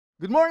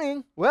Good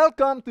morning.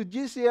 Welcome to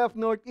GCF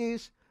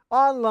Northeast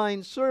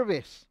online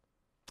service.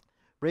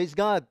 Praise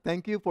God.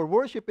 Thank you for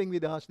worshiping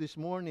with us this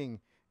morning.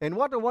 And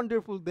what a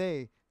wonderful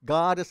day.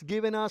 God has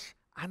given us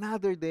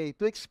another day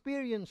to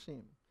experience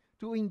Him,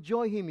 to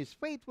enjoy Him, His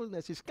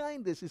faithfulness, His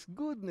kindness, His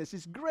goodness,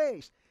 His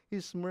grace,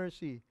 His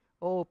mercy.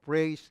 Oh,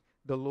 praise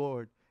the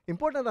Lord.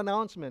 Important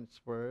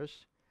announcements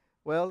first.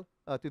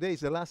 Today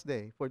is the last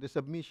day for the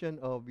submission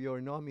of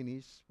your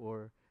nominees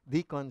for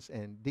deacons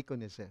and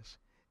deaconesses.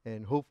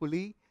 And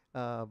hopefully,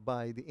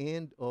 by the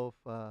end of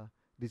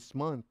this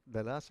month,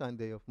 the last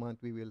Sunday of month,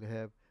 we will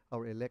have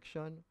our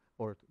election,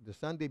 or the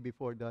Sunday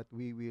before that,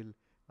 we will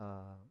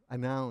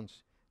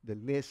announce the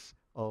list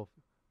of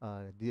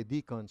the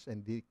deacons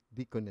and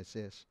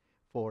deaconesses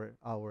for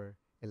our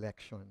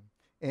election.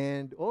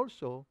 And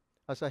also,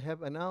 as I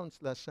have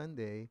announced last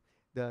Sunday,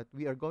 that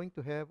we are going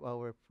to have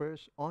our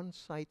first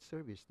on-site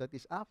service. That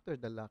is after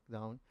the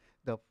lockdown,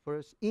 the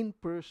first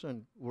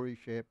in-person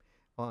worship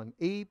on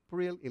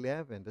April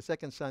 11, the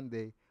second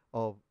Sunday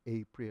of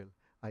April.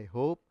 I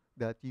hope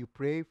that you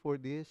pray for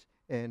this,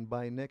 and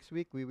by next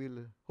week,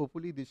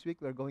 hopefully this week,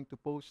 we're going to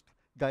post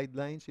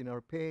guidelines in our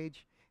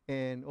page,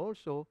 and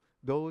also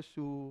those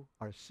who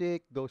are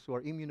sick, those who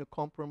are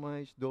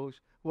immunocompromised,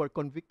 those who are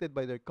convicted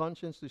by their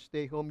conscience to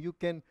stay home, you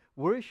can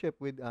worship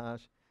with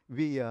us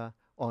via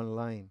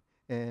online.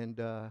 And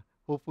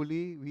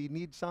hopefully, we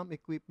need some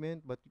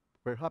equipment, but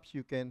perhaps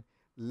you can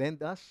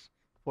lend us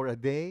for a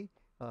day.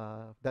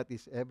 That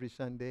is every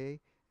Sunday,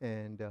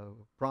 and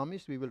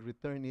promise we will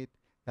return it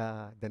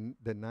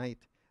the night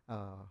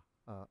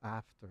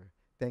after.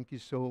 Thank you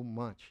so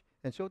much.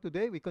 And so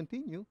today we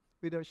continue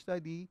with our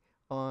study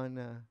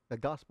on the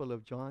Gospel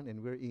of John,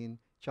 and we're in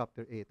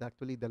chapter 8.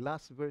 Actually, the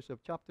last verse of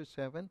chapter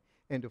 7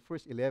 and the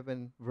first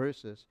 11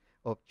 verses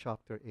of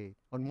chapter 8.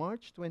 On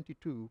March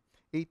 22,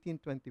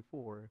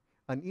 1824,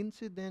 an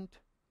incident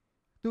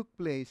took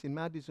place in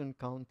Madison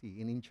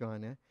County in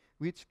Indiana,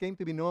 which came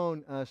to be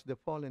known as the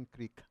Fallen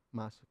Creek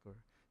Massacre.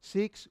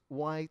 6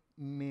 white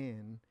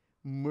men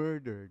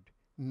murdered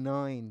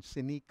 9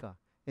 Seneca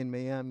and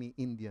Miami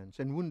Indians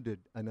and wounded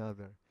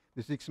another.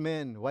 The 6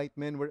 white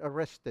men, were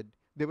arrested.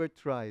 They were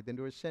tried and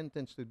they were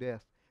sentenced to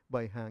death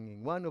by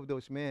hanging. One of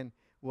those men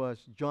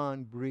was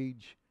John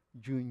Bridge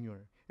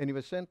Jr., and he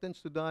was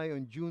sentenced to die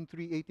on June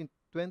 3,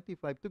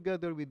 1825,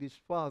 together with his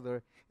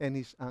father and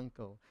his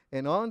uncle.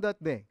 And on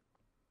that day,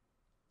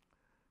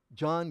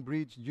 John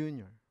Bridge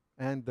Jr.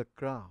 and the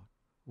crowd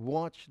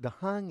watched the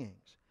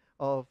hangings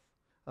of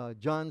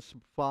John's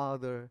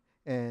father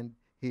and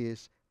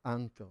his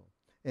uncle.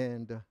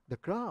 And the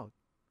crowd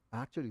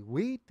actually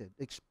waited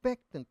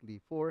expectantly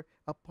for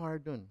a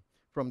pardon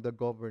from the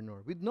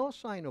governor, with no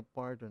sign of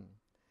pardon.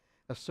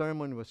 A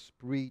sermon was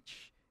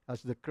preached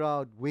as the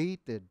crowd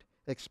waited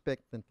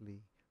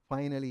expectantly.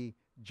 Finally,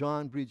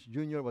 John Bridge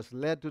Jr. was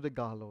led to the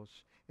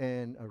gallows,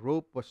 and a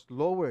rope was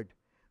lowered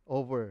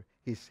over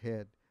his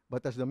head.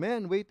 But as the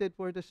men waited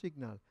for the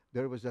signal,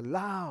 there was a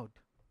loud,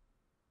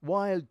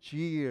 wild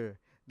cheer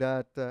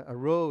that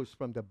arose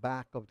from the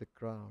back of the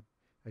crowd.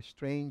 A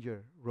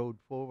stranger rode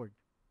forward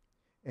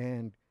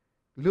and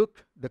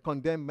looked the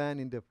condemned man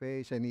in the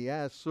face, and he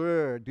asked,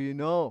 "Sir, do you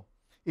know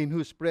in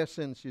whose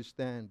presence you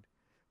stand?"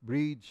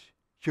 Bridge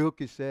shook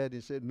his head.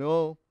 He said,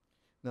 "No."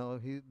 Now,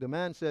 the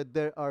man said,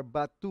 "There are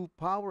but 2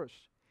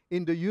 powers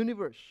in the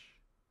universe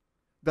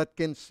that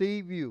can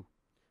save you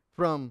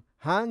from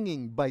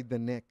hanging by the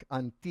neck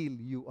until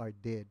you are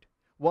dead.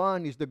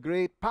 One is the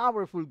great,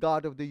 powerful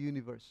God of the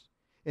universe,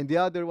 and the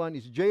other one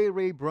is J.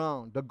 Ray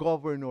Brown, the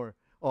governor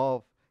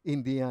of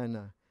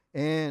Indiana.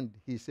 And,"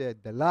 he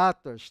said, "the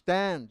latter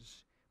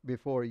stands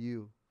before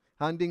you."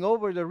 Handing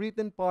over the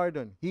written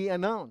pardon, he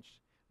announced,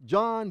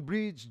 John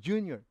Bridge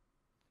Jr.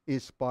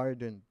 is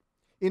pardoned.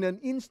 In an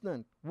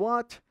instant,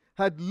 what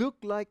had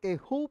looked like a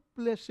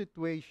hopeless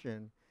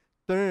situation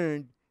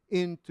turned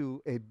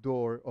into a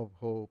door of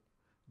hope.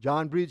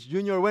 John Bridge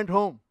Jr. went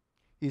home.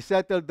 He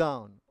settled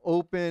down,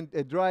 opened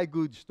a dry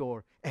goods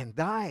store, and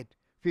died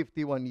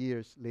 51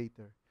 years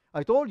later.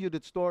 I told you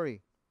that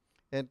story,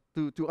 and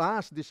to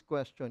ask this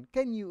question,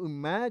 can you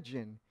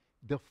imagine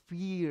the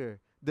fear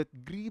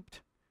that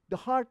gripped the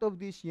heart of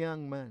this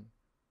young man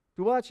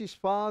to watch his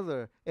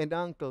father and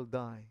uncle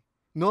die,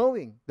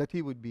 knowing that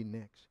he would be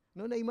next?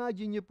 No,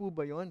 na-imagine niyo po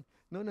ba yon?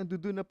 No,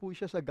 nandoon na po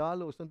siya sa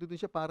gallows, nandoon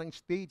siya parang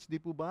stage, di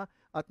po ba?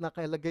 At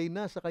nakalagay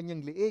na sa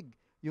kanyang liig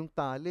yung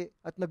tali,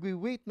 at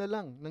nagwi-wait na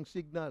lang ng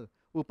signal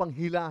upang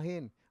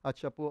hilahin at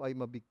siya po ay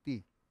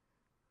mabigti.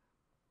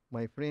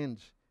 My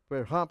friends,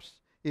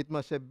 perhaps it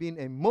must have been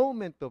a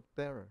moment of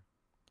terror,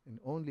 and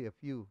only a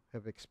few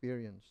have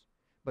experienced.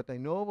 But I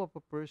know of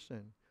a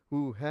person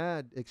who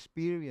had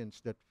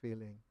experienced that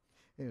feeling.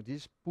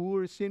 This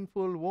poor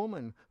sinful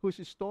woman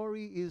whose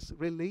story is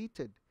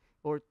related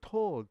or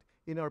told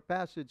in our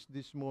passage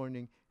this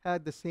morning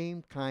had the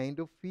same kind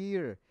of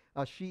fear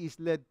as she is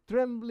led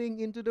trembling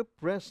into the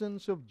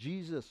presence of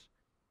Jesus.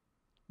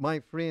 My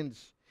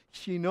friends,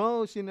 she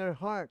knows in her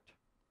heart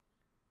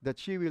that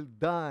she will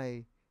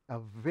die a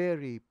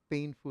very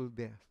painful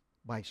death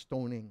by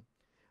stoning.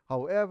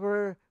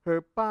 However, her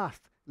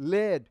path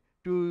led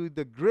to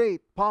the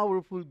great,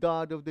 powerful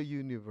God of the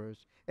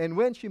universe. And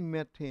when she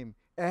met him,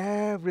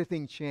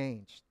 everything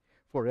changed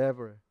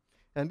forever.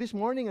 And this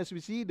morning, as we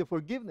see the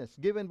forgiveness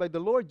given by the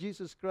Lord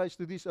Jesus Christ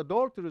to this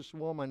adulterous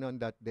woman on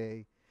that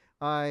day,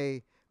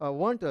 I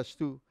want us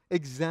to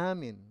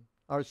examine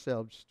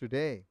ourselves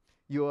today.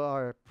 You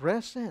are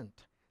present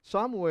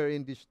somewhere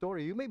in this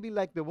story. You may be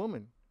like the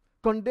woman,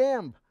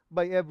 condemned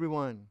by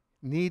everyone,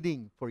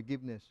 needing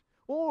forgiveness.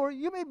 Or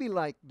you may be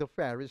like the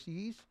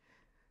Pharisees,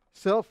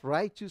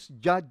 self-righteous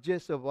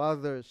judges of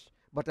others,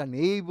 but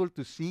unable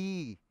to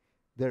see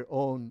their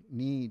own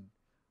need.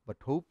 But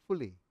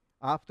hopefully,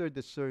 after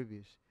the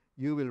service,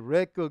 you will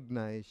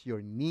recognize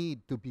your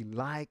need to be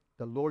like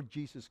the Lord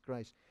Jesus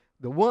Christ,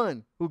 the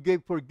one who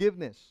gave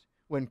forgiveness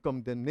when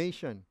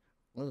condemnation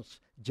was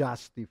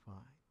justified.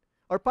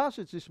 Our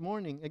passage this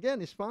morning,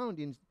 again, is found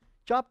in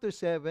chapter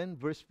 7,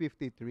 verse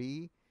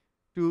 53,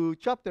 to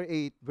chapter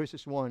 8,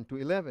 verses 1 to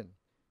 11.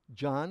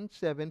 John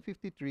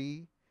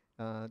 7:53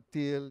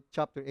 till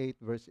chapter 8,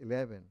 verse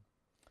 11.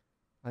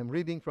 I'm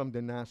reading from the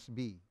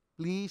NASB.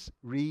 Please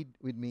read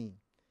with me.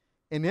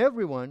 And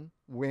everyone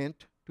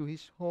went to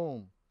his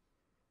home,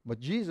 but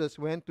Jesus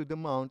went to the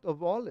Mount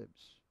of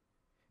Olives.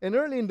 And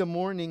early in the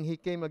morning he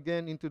came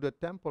again into the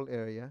temple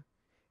area,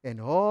 and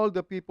all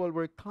the people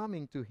were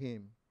coming to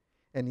him.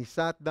 And he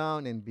sat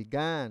down and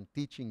began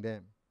teaching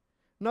them.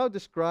 Now the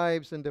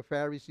scribes and the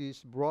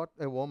Pharisees brought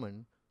a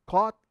woman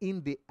caught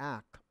in the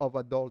act of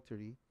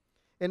adultery,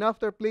 and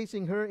after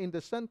placing her in the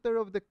center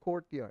of the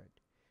courtyard,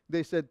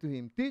 they said to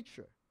him,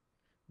 Teacher,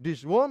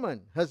 this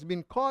woman has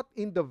been caught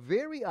in the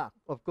very act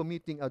of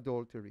committing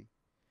adultery.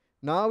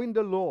 Now in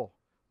the law,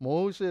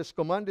 Moses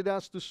commanded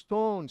us to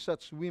stone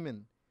such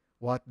women.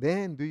 What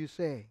then do you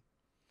say?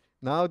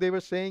 Now they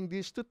were saying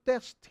this to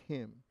test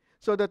him,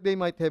 so that they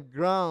might have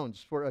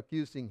grounds for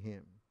accusing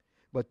him.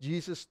 But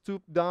Jesus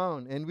stooped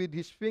down and with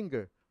his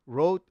finger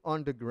wrote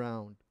on the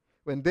ground.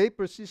 When they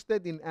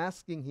persisted in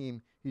asking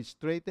him, he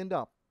straightened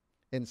up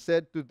and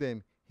said to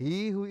them,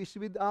 He who is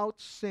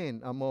without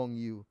sin among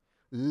you,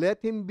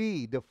 let him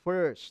be the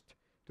first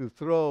to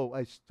throw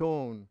a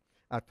stone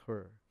at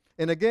her.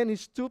 And again he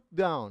stooped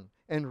down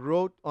and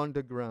wrote on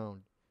the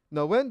ground.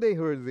 Now when they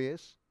heard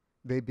this,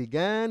 they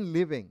began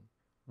leaving,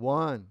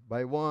 one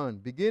by one,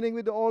 beginning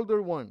with the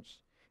older ones.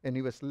 And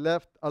he was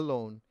left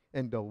alone,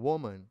 and the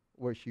woman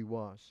where she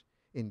was,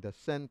 in the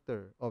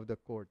center of the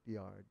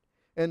courtyard.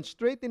 And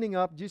straightening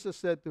up, Jesus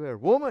said to her,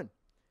 Woman,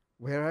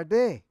 where are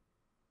they?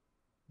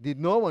 Did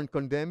no one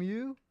condemn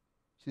you?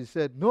 She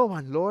said, No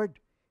one, Lord.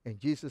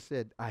 And Jesus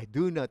said, I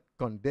do not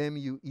condemn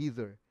you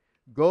either.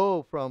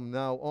 Go from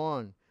now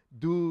on.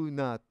 Do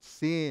not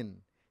sin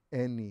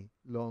any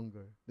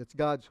longer. That's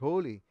God's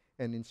holy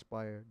and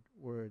inspired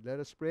word. Let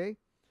us pray.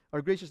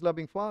 Our gracious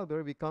loving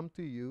Father, we come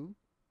to you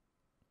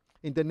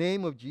in the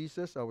name of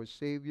Jesus, our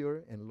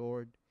Savior and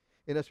Lord.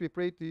 And as we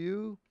pray to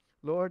you,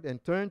 Lord,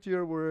 and turn to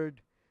your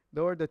word,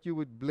 Lord, that you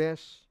would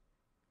bless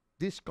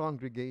this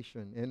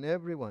congregation and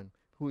everyone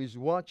who is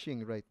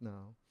watching right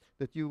now,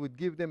 that you would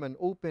give them an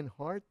open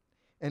heart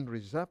and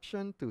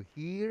reception to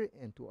hear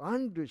and to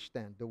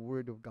understand the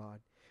word of God,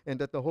 and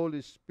that the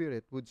Holy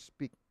Spirit would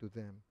speak to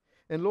them.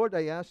 And Lord,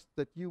 I ask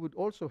that you would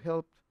also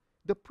help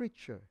the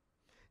preacher.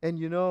 And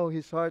you know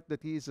his heart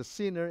that he is a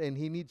sinner and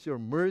he needs your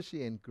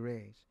mercy and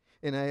grace.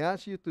 And I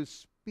ask you to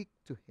speak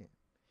to him.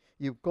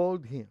 You've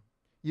called him.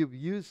 You've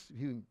used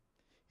him.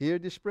 Hear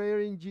this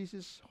prayer in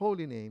Jesus'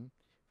 holy name,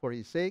 for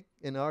his sake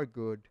and our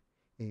good.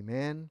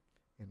 Amen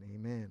and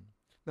amen.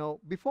 Now,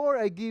 before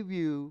I give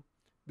you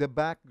the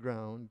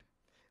background,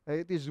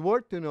 it is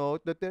worth to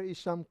note that there is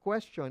some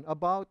question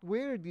about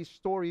where this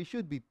story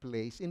should be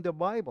placed in the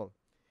Bible,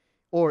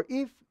 or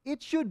if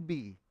it should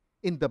be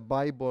in the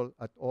Bible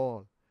at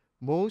all.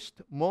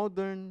 Most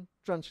modern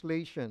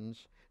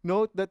translations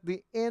note that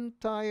the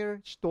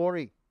entire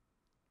story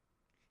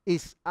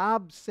is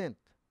absent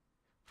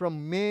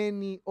from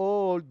many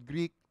old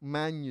Greek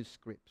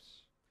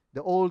manuscripts,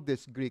 the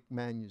oldest Greek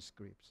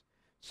manuscripts.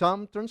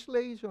 Some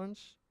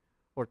translations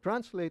or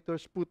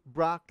translators put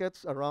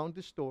brackets around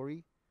the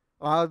story.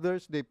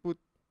 Others, they put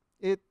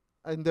it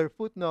in their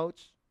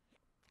footnotes,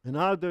 and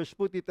others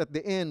put it at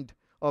the end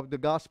of the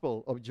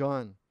Gospel of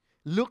John.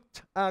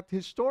 Looked at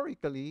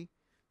historically,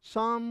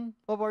 some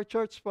of our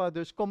church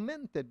fathers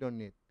commented on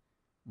it,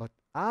 but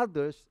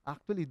others,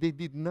 actually, they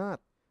did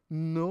not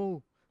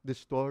know the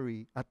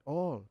story at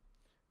all.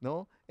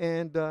 No?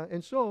 And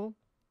so,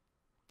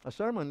 a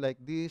sermon like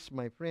this,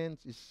 my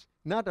friends, is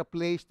not a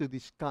place to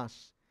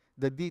discuss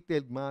the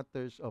detailed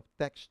matters of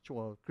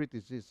textual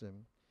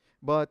criticism.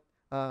 But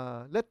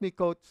let me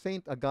quote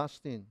St.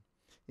 Augustine.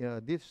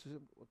 This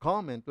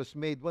comment was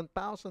made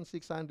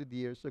 1,600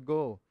 years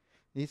ago.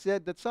 He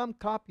said that some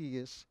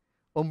copyists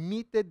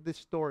omitted the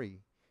story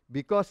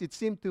because it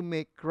seemed to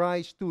make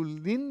Christ too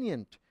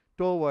lenient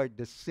toward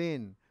the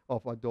sin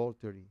of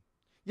adultery.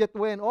 Yet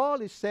when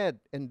all is said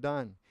and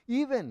done,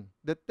 even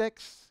the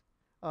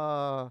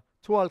textual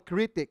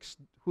critics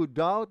who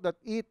doubt that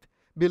it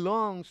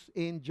belongs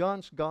in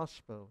John's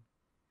Gospel,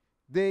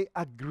 they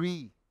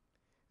agree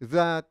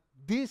that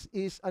this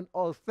is an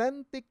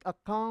authentic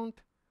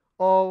account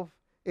of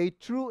a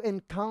true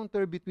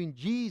encounter between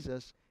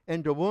Jesus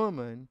and the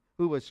woman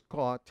who was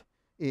caught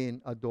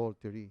in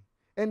adultery.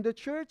 And the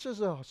church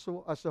as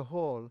a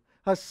whole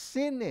has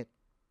seen it,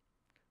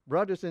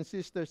 brothers and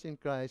sisters in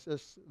Christ,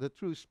 as the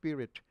true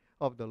spirit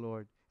of the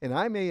Lord. And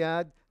I may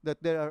add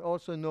that there are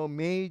also no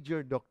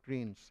major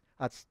doctrines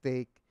at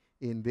stake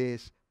in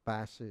this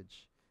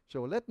passage.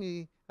 So let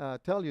me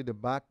tell you the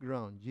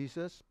background.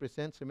 Jesus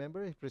presents,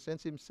 remember, he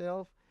presents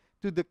himself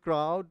to the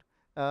crowd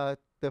at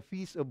the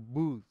Feast of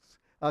Booths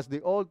as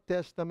the Old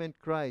Testament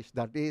Christ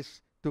that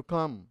is to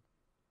come.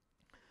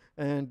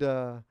 And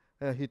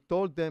he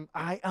told them,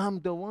 I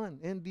am the one.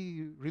 And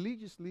the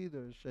religious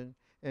leaders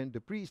and the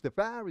priests, the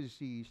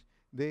Pharisees,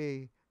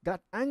 they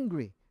got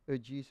angry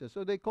at Jesus.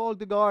 So they called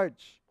the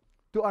guards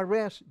to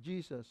arrest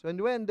Jesus. And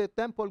when the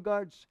temple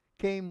guards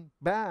came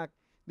back,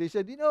 they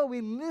said, you know,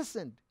 we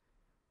listened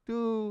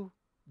to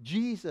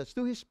Jesus,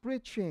 to his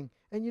preaching.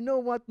 And you know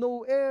what?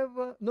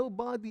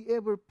 Nobody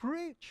ever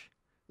preached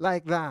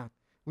like that.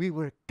 We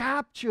were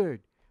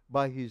captured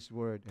by his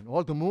word. And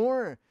all the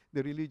more,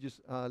 the religious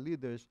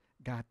leaders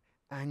got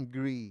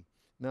angry.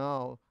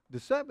 Now, the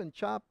 7th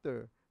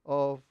chapter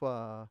of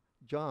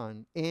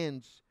John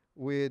ends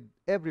with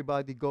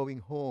everybody going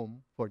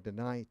home for the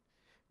night.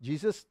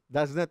 Jesus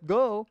does not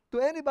go to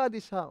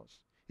anybody's house.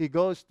 He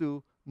goes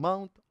to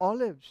Mount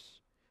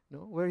Olives,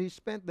 where he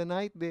spent the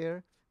night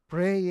there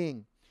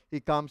praying.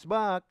 He comes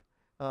back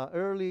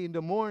early in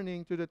the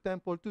morning to the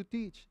temple to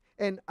teach.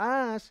 And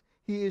as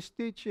he is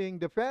teaching,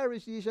 the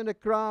Pharisees and the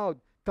crowd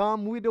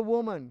come with a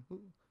woman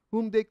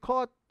whom they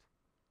caught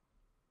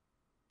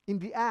in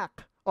the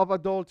act of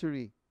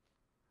adultery.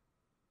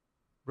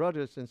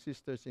 Brothers and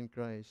sisters in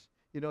Christ,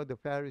 the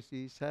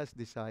Pharisees has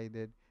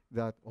decided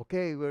that,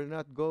 okay, we're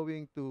not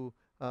going to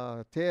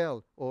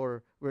tell,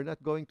 or we're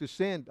not going to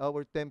send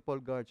our temple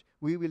guards.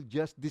 We will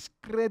just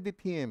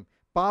discredit him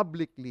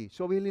publicly,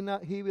 so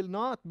he will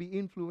not be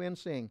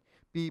influencing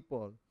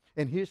people.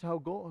 And here's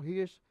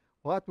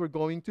what we're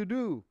going to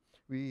do.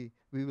 We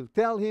will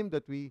tell him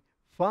that we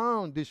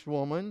found this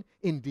woman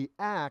in the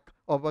act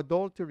of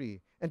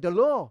adultery. And the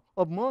law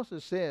of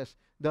Moses says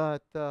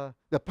that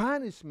the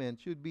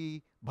punishment should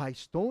be by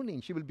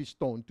stoning. She will be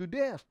stoned to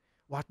death.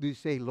 What do you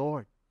say,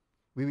 Lord?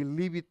 We will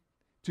leave it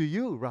to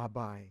you,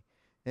 Rabbi.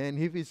 And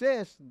if he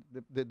says,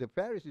 the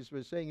Pharisees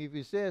were saying, if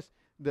he says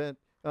that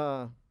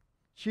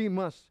she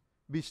must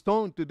be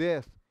stoned to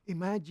death,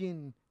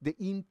 imagine the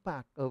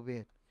impact of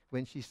it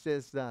when he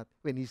says that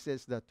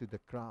to the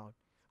crowd.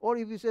 Or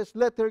if he says,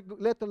 let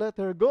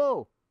her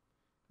go,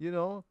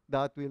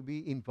 that will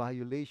be in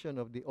violation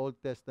of the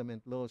Old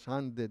Testament laws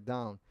handed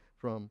down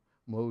from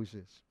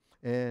Moses.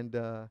 And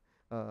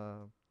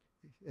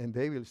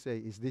they will say,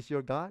 is this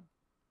your God?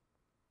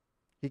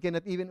 He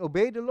cannot even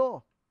obey the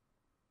law.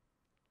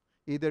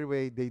 Either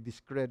way, they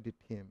discredit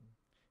him.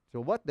 So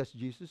what does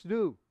Jesus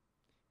do?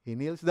 He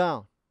kneels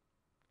down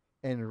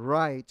and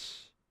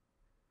writes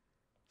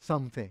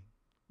something.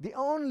 The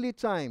only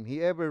time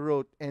he ever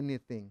wrote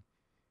anything.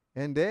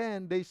 And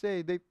then they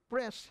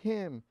press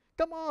him.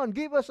 Come on,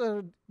 give us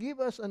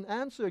an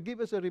answer,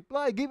 give us a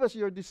reply, give us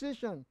your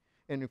decision.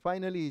 And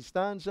finally he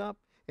stands up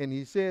and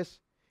he says,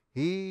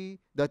 he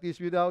that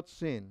is without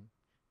sin,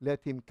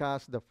 let him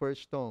cast the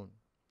first stone.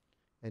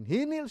 And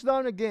he kneels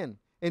down again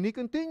and he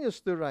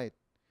continues to write.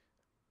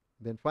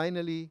 Then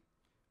finally,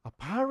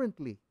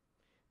 apparently,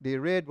 they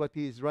read what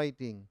he is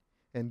writing.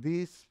 And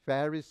these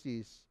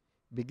Pharisees,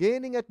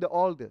 beginning at the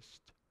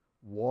oldest,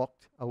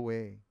 walked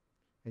away.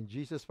 And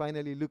Jesus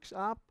finally looks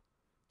up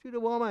to the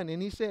woman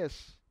and he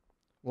says,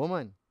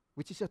 woman,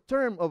 which is a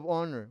term of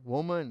honor,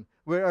 woman,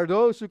 where are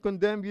those who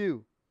condemn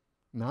you?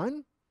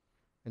 None?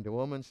 And the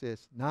woman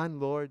says, none,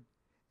 Lord.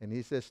 And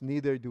he says,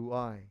 neither do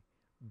I.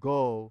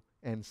 Go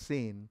and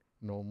sin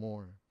no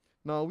more.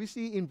 Now we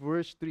see in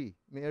verse 3,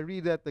 may I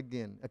read that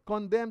again? A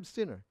condemned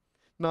sinner.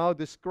 Now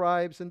the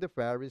scribes and the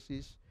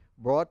Pharisees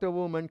brought a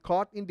woman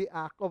caught in the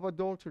act of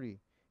adultery,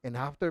 and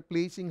after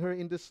placing her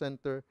in the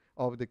center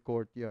of the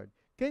courtyard.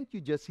 Can't you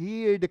just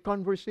hear the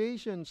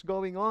conversations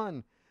going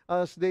on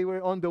as they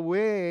were on the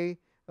way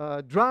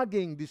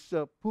dragging this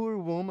poor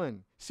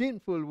woman,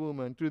 sinful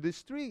woman, through the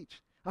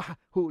streets?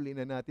 Huli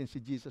na natin si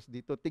Jesus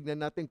dito. Tignan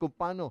natin kung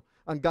paano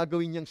ang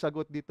gagawin niyang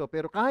sagot dito.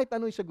 Pero kahit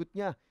ano yung sagot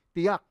niya,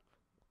 tiyak,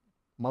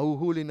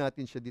 mahuhuli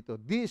natin siya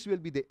dito. This will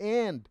be the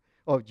end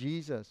of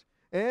Jesus.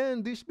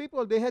 And these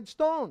people, they had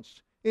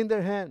stones in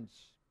their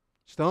hands.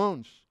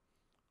 Stones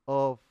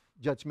of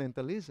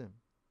judgmentalism.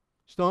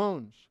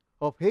 Stones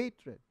of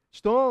hatred.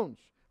 Stones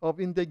of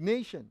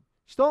indignation.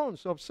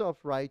 Stones of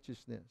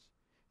self-righteousness.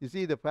 You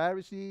see, the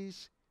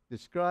Pharisees, the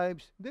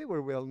scribes, they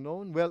were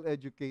well-known,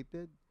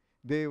 well-educated.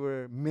 They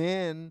were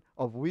men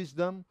of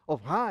wisdom,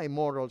 of high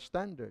moral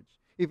standards.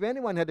 If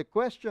anyone had a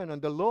question on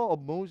the law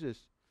of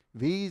Moses,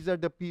 these are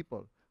the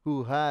people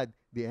who had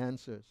the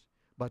answers.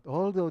 But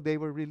although they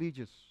were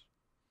religious,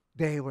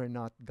 they were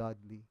not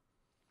godly.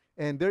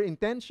 And their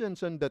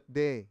intentions on that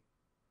day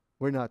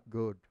were not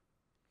good.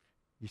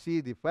 You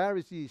see, the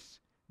Pharisees,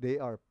 they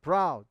are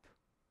proud.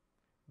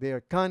 They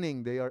are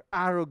cunning, they are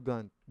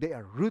arrogant, they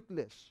are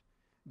ruthless,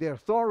 they are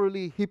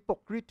thoroughly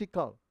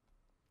hypocritical,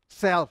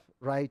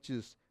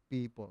 self-righteous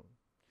people.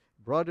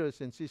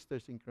 Brothers and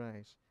sisters in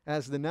Christ,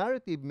 as the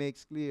narrative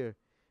makes clear,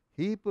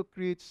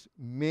 hypocrites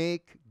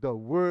make the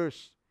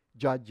worst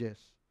judges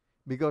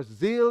because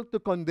zeal to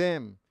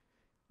condemn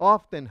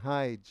often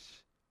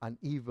hides an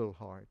evil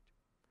heart.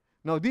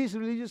 Now, these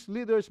religious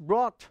leaders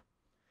brought,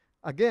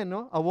 again,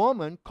 no, a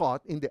woman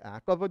caught in the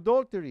act of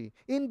adultery.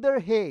 In their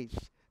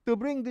haste to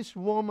bring this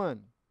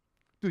woman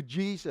to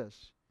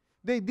Jesus,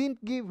 they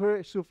didn't give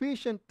her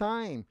sufficient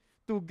time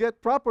to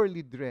get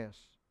properly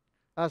dressed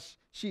as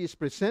she is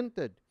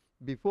presented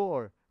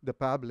before the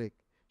public.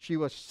 She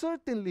was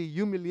certainly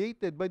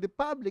humiliated by the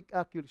public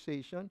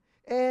accusation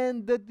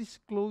and the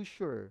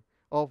disclosure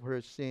of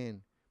her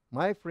sin.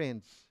 My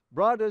friends,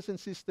 brothers and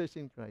sisters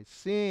in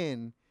Christ,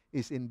 sin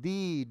is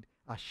indeed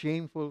a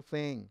shameful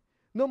thing.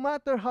 No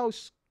matter how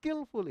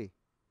skillfully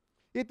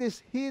it is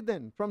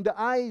hidden from the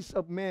eyes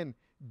of men,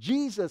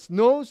 Jesus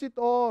knows it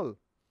all.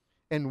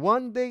 And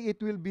one day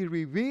it will be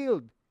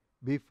revealed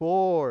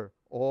before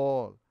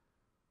all.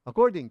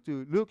 According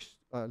to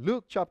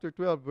Luke chapter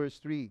 12, verse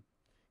 3,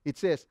 it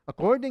says,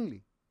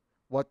 accordingly,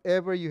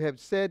 whatever you have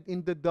said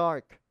in the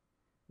dark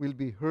will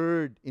be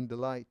heard in the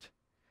light.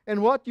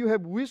 And what you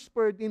have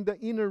whispered in the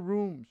inner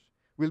rooms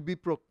will be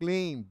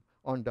proclaimed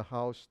on the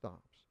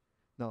housetops.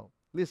 Now,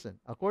 listen,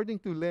 according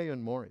to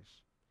Leon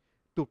Morris,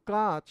 to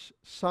catch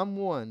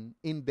someone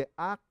in the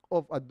act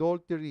of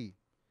adultery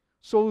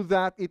so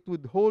that it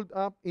would hold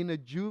up in a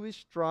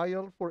Jewish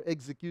trial for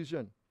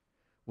execution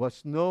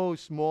was no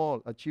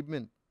small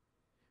achievement.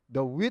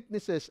 The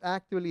witnesses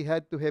actually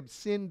had to have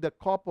seen the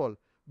couple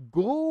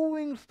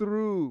going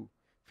through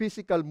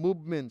physical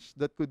movements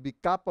that could be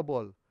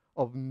capable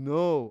of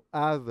no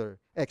other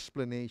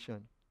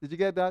explanation. Did you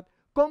get that?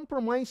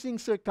 Compromising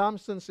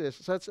circumstances,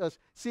 such as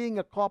seeing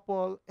a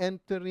couple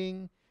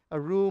entering a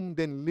room,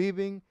 then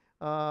leaving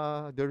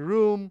the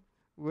room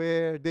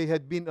where they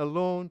had been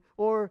alone,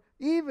 or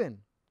even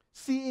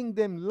seeing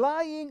them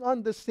lying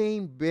on the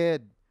same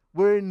bed,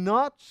 were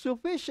not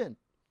sufficient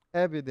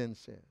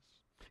evidences.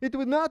 It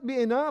would not be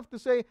enough to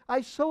say,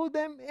 I saw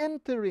them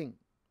entering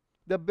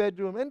the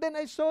bedroom and then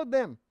I saw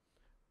them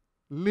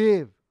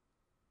leave.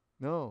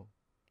 No.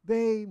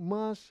 They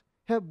must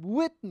have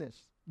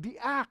witnessed the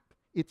act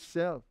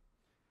itself.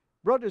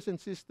 Brothers and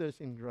sisters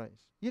in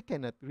Christ, you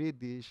cannot read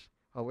this,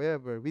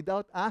 however,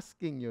 without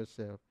asking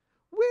yourself,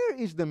 where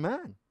is the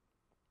man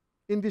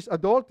in this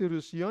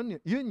adulterous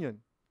union?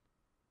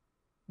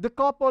 The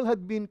couple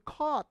had been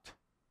caught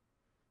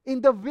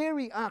in the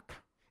very act,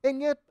 and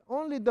yet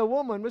only the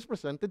woman was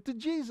presented to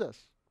Jesus.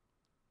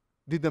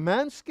 Did the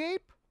man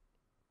escape?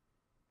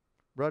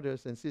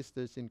 Brothers and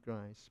sisters in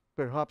Christ,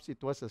 perhaps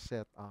it was a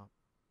setup.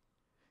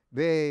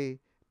 They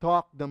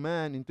talked the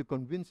man into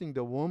convincing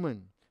the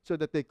woman so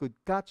that they could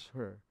catch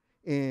her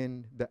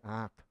in the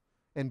act.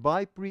 And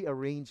by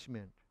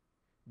prearrangement,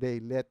 they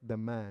let the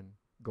man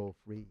go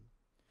free.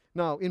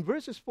 Now, in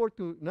verses 4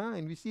 to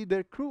 9, we see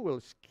their cruel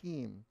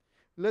scheme.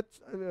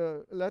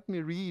 Let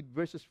me read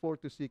verses 4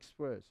 to 6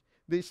 first.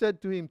 They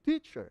said to him,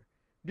 Teacher,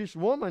 this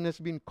woman has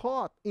been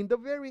caught in the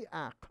very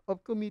act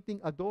of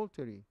committing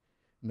adultery.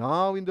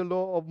 Now in the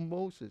law of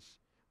Moses,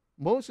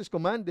 Moses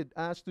commanded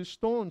us to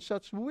stone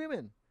such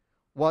women.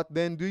 What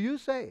then do you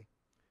say?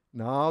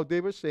 Now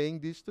they were saying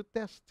this to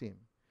test him,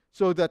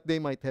 so that they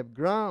might have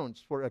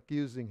grounds for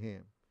accusing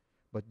him.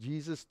 But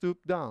Jesus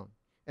stooped down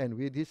and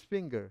with his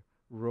finger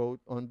wrote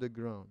on the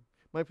ground.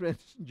 My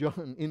friends,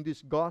 John in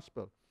this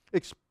gospel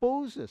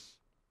exposes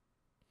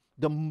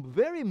the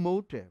very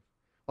motive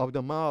of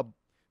the mob.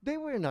 They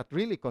were not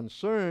really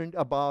concerned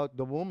about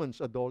the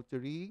woman's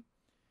adultery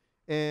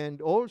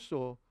and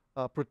also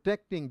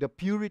protecting the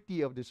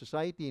purity of the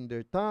society in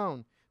their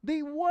town.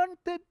 They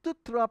wanted to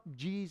trap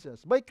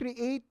Jesus by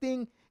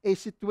creating a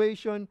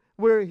situation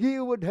where he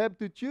would have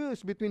to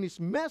choose between his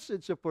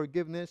message of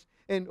forgiveness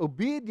and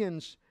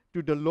obedience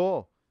to the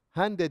law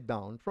handed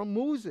down from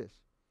Moses.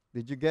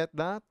 Did you get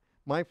that?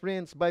 My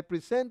friends, by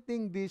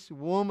presenting this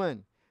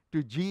woman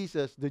to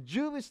Jesus, the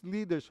Jewish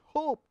leaders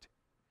hoped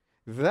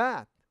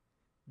that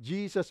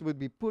Jesus would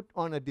be put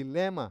on a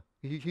dilemma.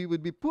 He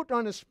would be put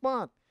on a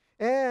spot.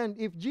 And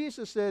if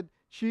Jesus said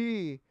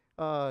she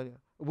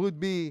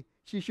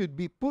should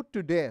be put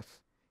to death,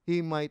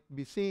 he might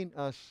be seen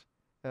as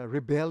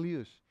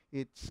rebellious.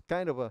 It's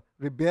kind of a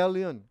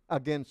rebellion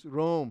against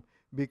Rome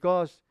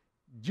because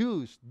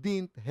Jews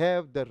didn't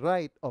have the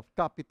right of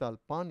capital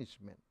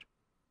punishment.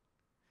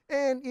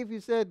 And if he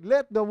said,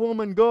 let the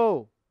woman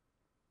go,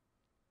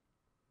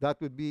 that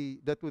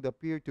would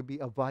appear to be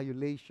a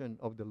violation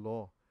of the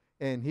law.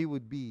 And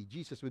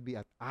Jesus would be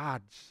at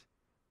odds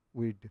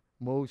with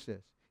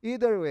Moses.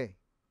 Either way,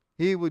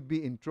 he would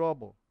be in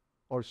trouble,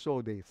 or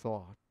so they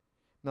thought.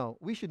 Now,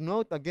 we should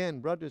note again,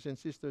 brothers and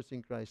sisters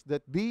in Christ,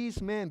 that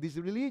these men, these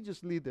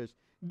religious leaders,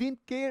 didn't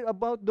care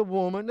about the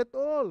woman at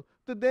all.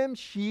 To them,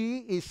 she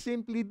is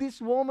simply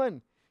this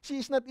woman. She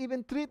is not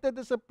even treated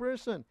as a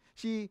person.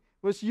 She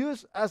was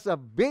used as a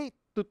bait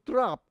to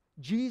trap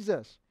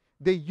Jesus.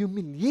 They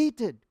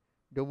humiliated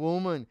the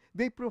woman.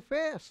 They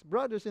profess,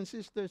 brothers and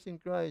sisters in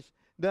Christ,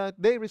 that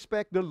they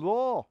respect the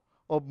law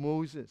of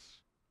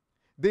Moses.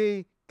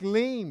 They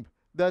claimed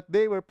that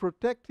they were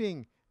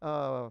protecting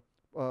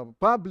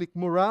public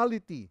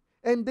morality.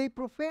 And they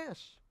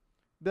profess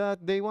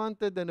that they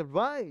wanted an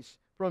advice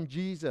from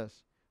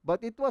Jesus.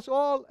 But it was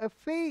all a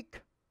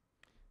fake.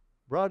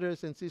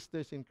 Brothers and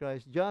sisters in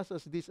Christ, just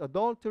as this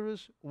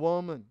adulterous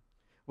woman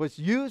was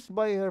used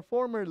by her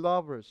former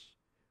lovers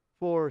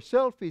for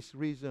selfish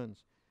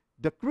reasons,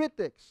 the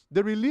critics,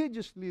 the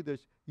religious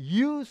leaders,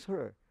 use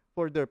her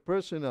for their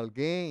personal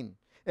gain.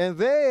 And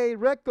they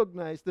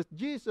recognized that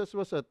Jesus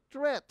was a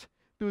threat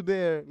to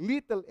their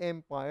little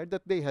empire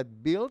that they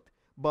had built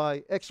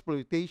by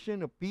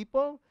exploitation of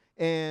people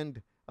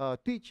and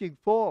teaching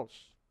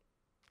false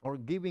or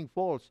giving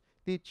false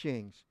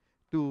teachings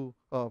to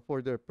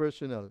for their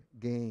personal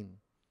gain.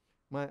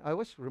 I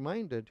was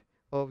reminded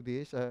of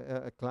this.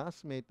 A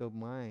classmate of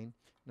mine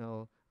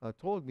now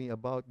told me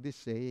about this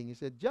saying. He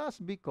said,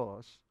 just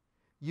because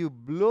you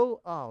blow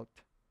out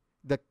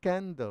the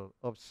candle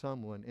of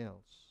someone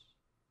else,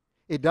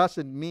 it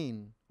doesn't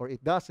mean or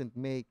it doesn't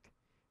make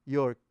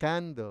your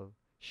candle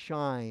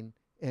shine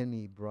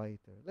any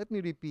brighter. Let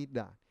me repeat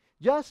that.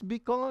 Just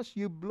because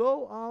you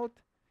blow out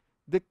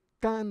the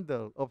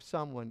candle of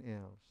someone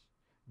else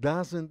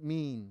doesn't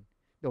mean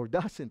or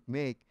doesn't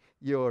make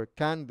your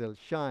candle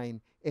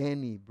shine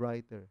any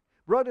brighter.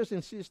 Brothers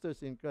and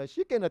sisters in Christ,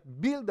 you cannot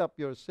build up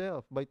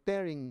yourself by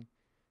tearing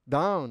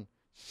down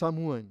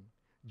someone.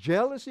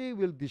 Jealousy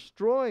will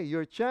destroy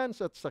your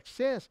chance at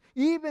success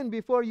even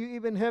before you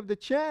even have the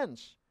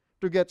chance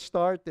to get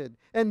started.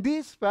 And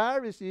these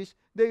Pharisees,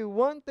 they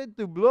wanted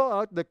to blow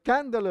out the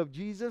candle of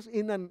Jesus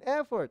in an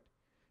effort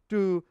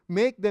to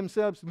make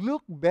themselves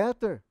look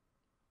better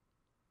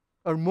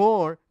or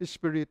more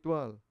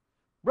spiritual.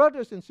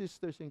 Brothers and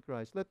sisters in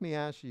Christ, let me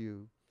ask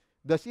you,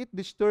 does it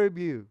disturb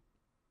you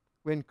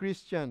when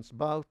Christians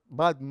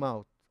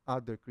badmouth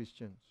other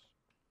Christians?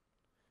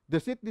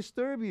 Does it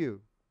disturb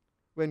you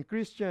when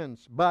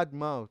Christians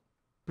badmouth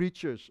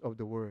preachers of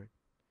the word?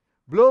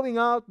 Blowing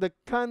out the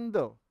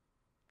candle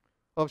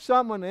of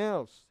someone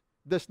else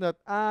does not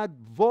add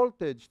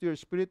voltage to your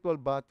spiritual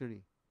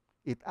battery.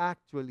 It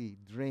actually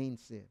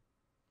drains it.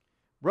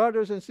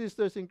 Brothers and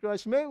sisters in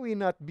Christ, may we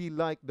not be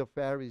like the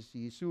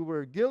Pharisees who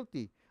were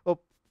guilty of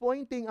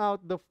pointing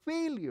out the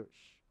failures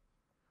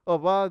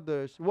of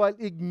others while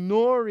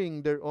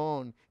ignoring their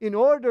own in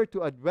order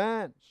to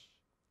advance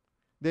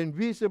the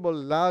invisible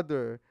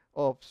ladder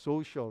of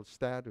social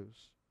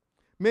status.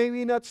 May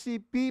we not see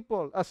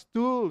people as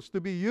tools to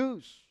be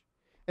used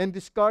and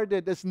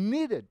discarded as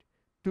needed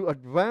to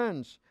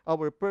advance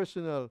our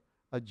personal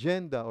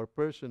agenda or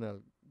personal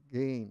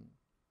gain.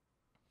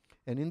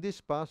 And in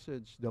this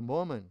passage, the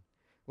woman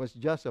was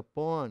just a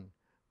pawn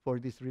for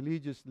these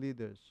religious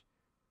leaders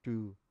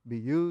to be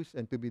used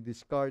and to be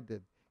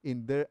discarded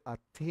in their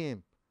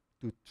attempt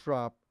to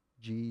trap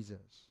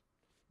Jesus.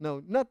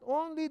 Now, not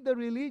only the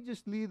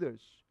religious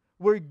leaders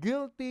were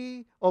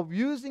guilty of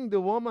using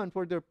the woman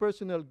for their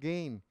personal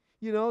gain,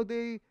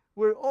 they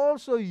were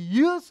also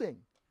using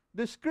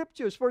the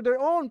scriptures for their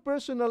own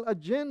personal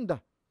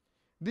agenda.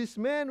 These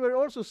men were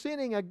also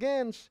sinning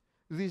against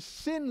the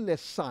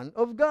sinless Son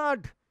of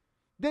God.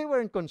 They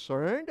weren't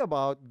concerned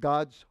about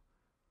God's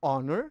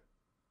honor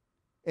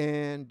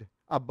and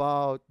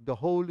about the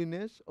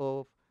holiness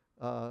of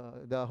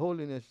the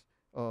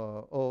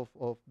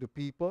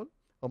people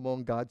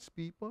among God's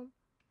people.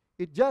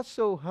 It just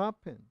so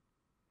happened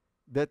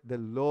that the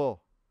law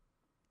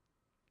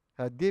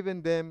had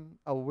given them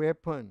a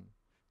weapon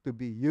to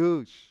be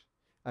used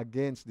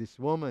against this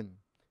woman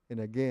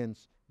and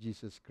against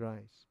Jesus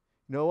Christ.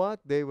 You know what?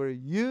 They were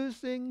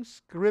using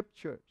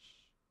scriptures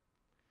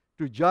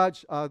to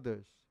judge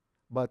others,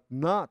 but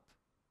not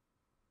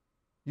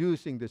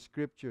using the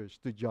scriptures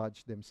to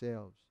judge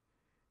themselves.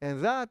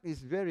 And that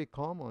is very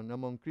common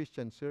among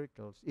Christian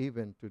circles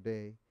even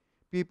today.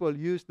 People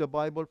use the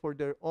Bible for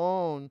their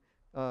own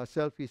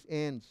selfish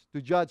ends,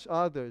 to judge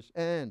others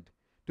and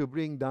to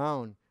bring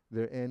down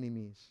their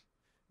enemies.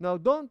 Now,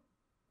 don't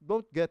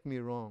get me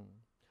wrong.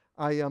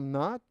 I am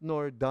not,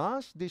 nor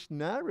does this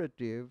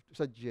narrative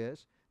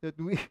suggest that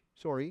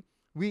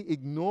we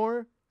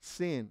ignore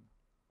sin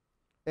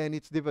and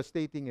its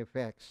devastating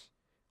effects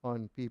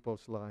on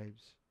people's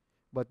lives.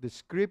 But the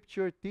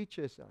Scripture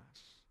teaches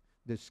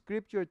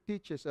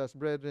us,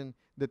 brethren,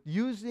 that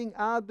using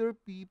other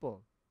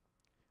people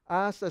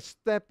as a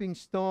stepping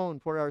stone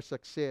for our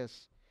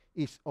success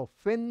is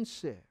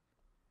offensive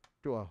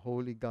to a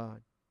holy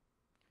God.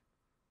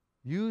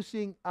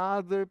 Using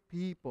other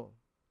people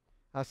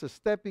as a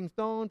stepping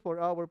stone for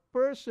our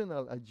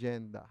personal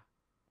agenda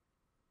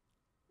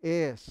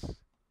is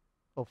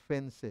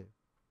offensive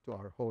to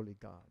our holy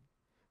God.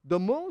 The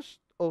most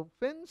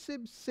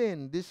offensive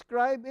sin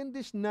described in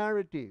this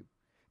narrative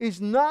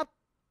is not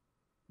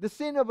the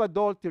sin of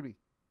adultery.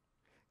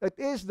 It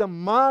is the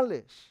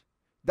malice,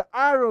 the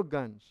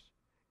arrogance,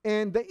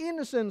 and the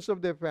innocence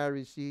of the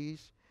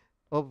Pharisees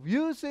of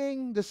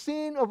using the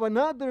sin of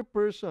another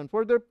person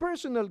for their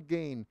personal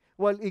gain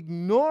while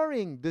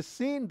ignoring the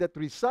sin that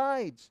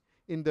resides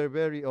in their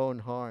very own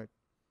heart.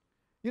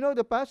 You know,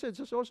 the passage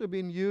has also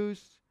been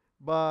used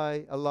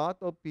by a lot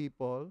of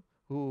people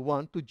who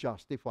want to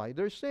justify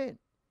their sin.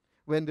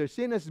 When their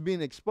sin has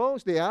been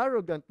exposed, they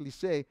arrogantly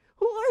say,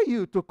 "Who are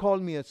you to call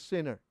me a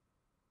sinner?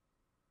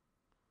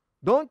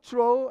 Don't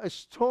throw a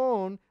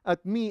stone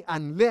at me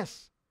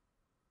unless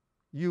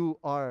you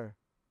are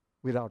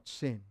without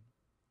sin."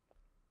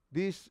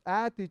 This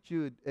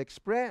attitude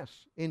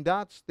expressed in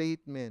that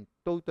statement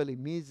totally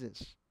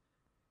misses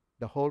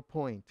the whole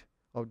point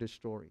of the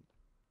story.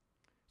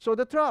 So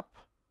the trap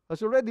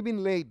has already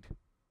been laid.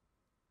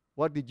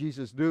 What did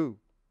Jesus do?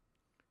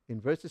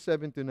 In verses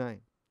 7 to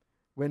 9,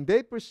 when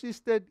they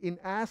persisted in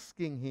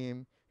asking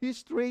him, he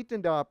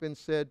straightened up and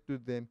said to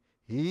them,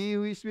 "He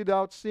who is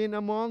without sin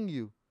among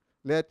you,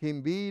 let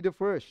him be the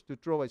first to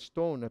throw a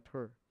stone at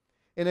her."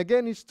 And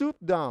again he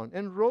stooped down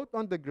and wrote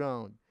on the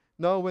ground.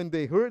 Now when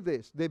they heard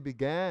this, they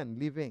began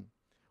leaving,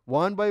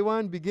 one by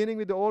one, beginning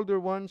with the older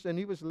ones, and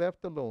he was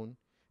left alone,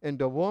 and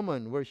the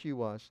woman where she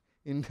was,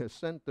 in the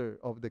center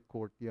of the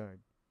courtyard.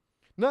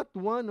 Not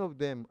one of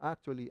them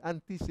actually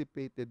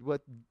anticipated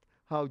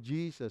how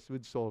Jesus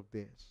would solve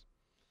this.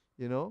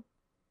 You know,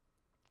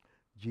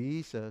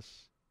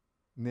 Jesus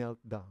knelt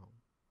down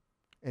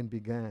and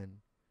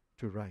began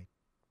to write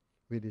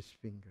with his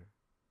finger.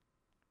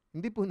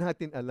 Hindi po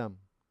natin alam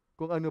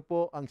kung ano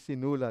po ang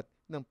sinulat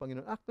ng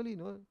Panginoon. Actually,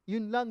 no,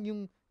 yun lang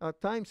yung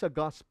time sa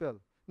gospel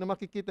na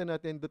makikita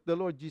natin that the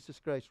Lord Jesus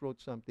Christ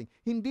wrote something.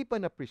 Hindi pa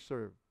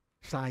na-preserve.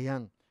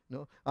 Sayang.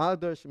 No?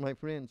 Others, my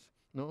friends,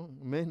 no,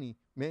 many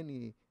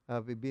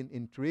have been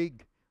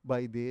intrigued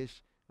by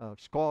this,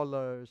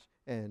 scholars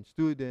and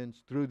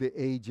students through the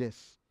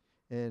ages.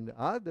 And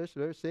others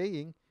were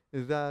saying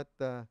that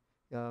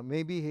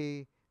maybe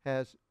he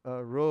has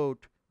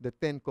wrote the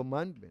 10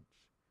 Commandments,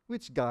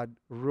 which God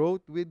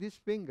wrote with his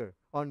finger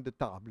on the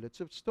tablets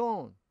of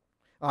stone.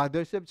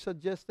 Others have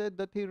suggested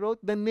that he wrote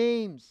the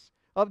names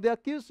of the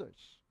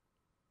accusers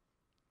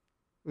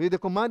with the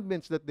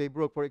commandments that they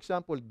broke. For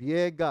example,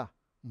 Diego,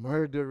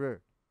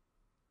 murderer;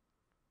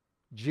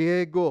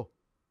 Diego,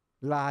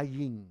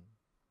 lying;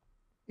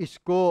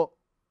 Isko,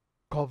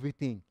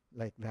 coveting,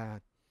 like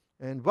that.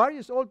 And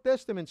various Old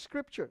Testament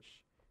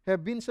scriptures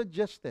have been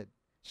suggested.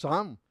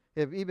 Some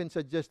have even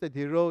suggested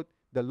he wrote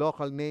the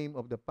local name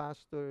of the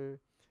pastor,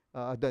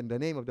 the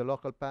name of the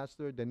local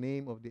pastor, the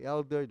name of the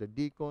elder, the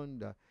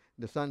deacon,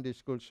 the Sunday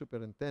school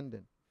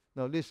superintendent.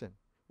 Now listen,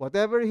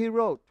 whatever he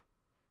wrote,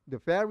 the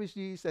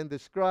Pharisees and the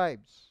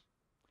scribes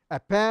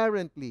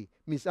apparently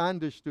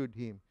misunderstood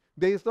him.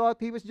 They thought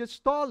he was just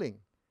stalling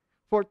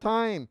for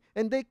time,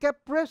 and they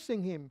kept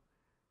pressing him.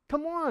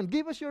 "Come on,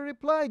 give us your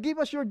reply, give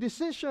us your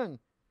decision,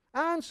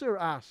 answer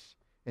us."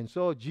 And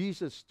so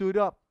Jesus stood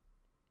up,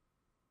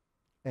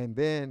 and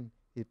then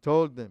he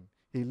told them,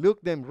 he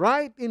looked them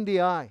right in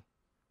the eye,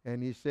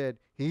 and he said,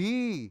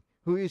 "He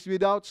who is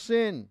without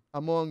sin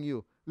among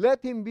you,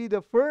 let him be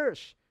the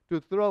first to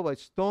throw a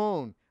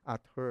stone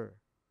at her."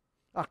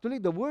 Actually,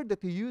 the word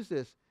that he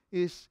uses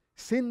is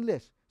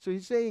sinless. So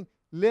he's saying,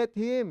 let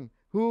him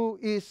who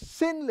is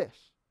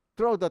sinless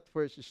throw that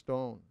first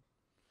stone.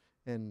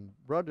 And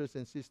brothers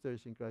and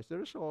sisters in Christ, the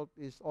result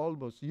is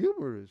almost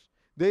humorous.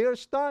 They are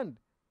stunned.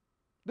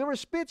 They were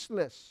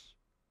speechless.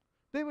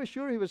 They were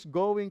sure he was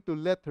going to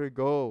let her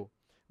go.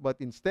 But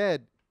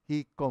instead,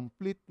 he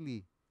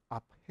completely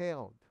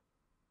upheld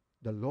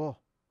the law.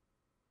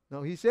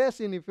 Now he says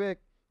in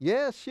effect,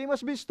 yes, she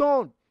must be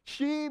stoned.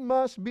 She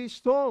must be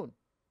stoned.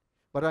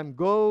 But I'm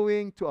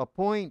going to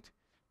appoint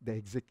the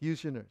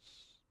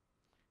executioners.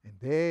 And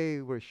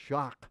they were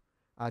shocked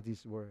at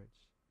his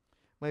words.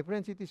 My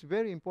friends, it is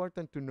very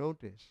important to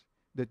notice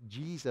that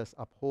Jesus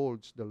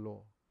upholds the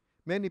law.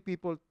 Many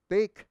people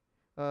take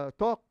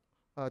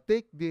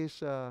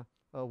these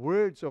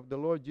words of the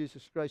Lord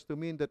Jesus Christ to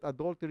mean that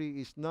adultery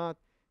is not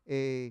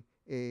is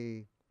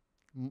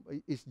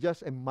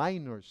just a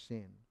minor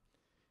sin.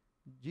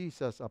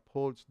 Jesus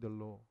upholds the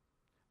law.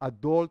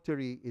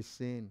 Adultery is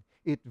sin.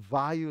 It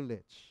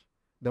violates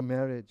the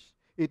marriage.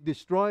 It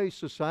destroys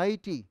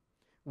society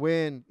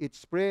when it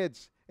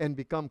spreads and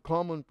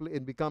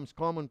becomes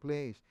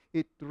commonplace.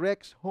 It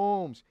wrecks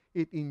homes.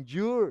 It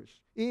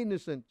injures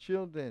innocent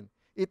children.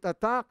 It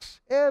attacks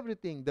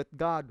everything that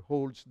God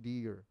holds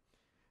dear.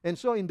 And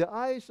so in the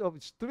eyes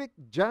of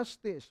strict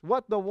justice,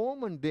 what the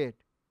woman did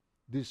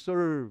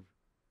deserved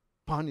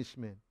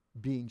punishment,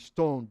 being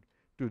stoned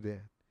to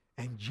death.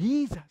 And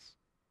Jesus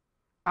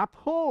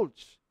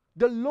upholds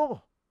the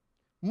law,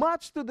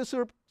 much to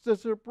the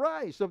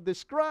surprise of the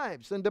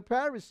scribes and the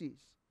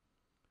Pharisees.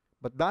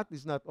 But that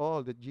is not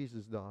all that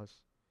Jesus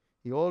does.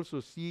 He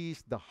also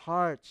sees the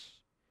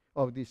hearts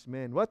of these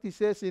men. What he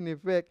says in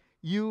effect,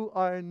 you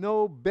are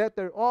no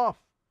better off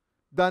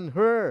than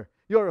her.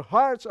 Your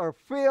hearts are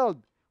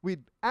filled with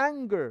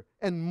anger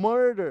and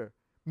murder.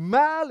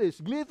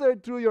 Malice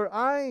glittered through your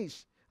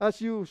eyes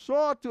as you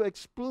sought to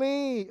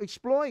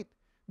exploit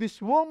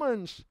this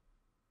woman's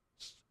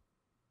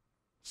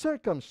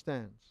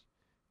circumstance.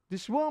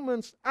 this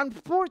woman's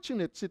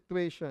unfortunate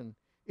situation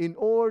in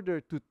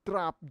order to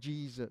trap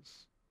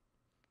Jesus.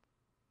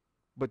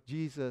 But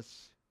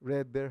Jesus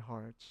read their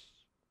hearts,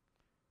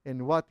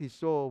 and what he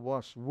saw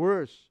was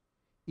worse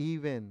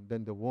even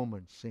than the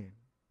woman's sin.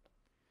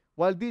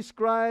 While these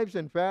scribes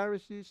and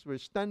Pharisees were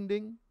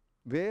standing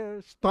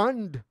there,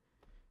 stunned,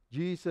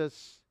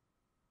 Jesus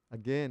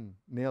again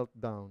knelt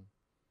down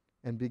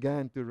and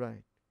began to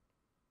write.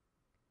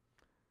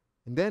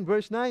 And then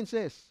verse 9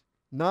 says,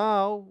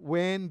 now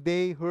when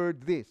they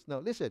heard this. Now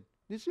listen,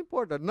 this is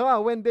important.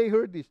 Now when they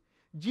heard this,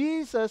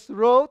 Jesus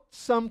wrote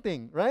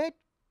something, right?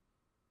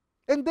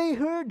 And they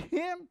heard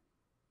him.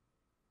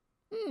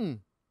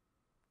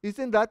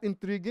 Isn't that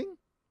intriguing?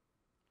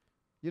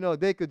 You know,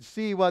 they could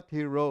see what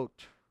he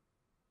wrote.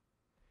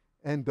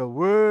 And the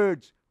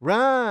words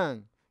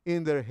rang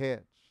in their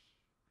heads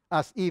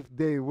as if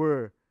they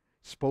were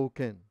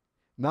spoken.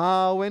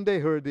 Now when they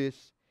heard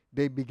this,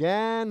 they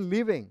began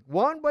living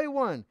one by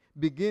one,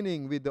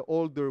 beginning with the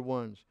older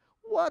ones.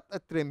 What a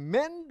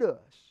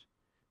tremendous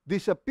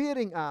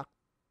disappearing act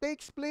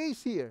takes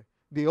place here.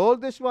 The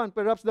oldest one,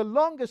 perhaps the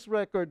longest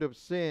record of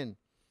sin,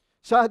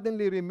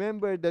 suddenly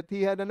remembered that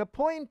he had an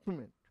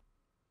appointment.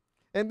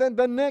 And then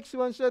the next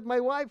one said, my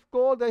wife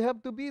called, I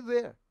have to be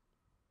there.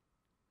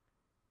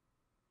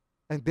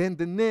 And then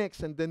the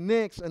next, and the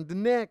next, and the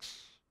next.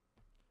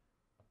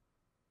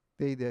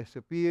 They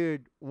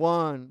disappeared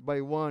one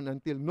by one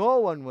until no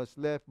one was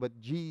left but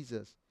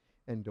Jesus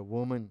and the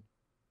woman.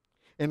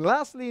 And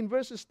lastly, in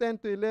verses 10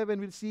 to 11,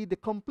 we'll see the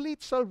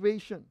complete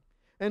salvation.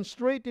 And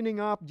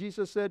straightening up,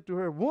 Jesus said to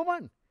her,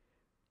 woman,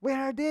 where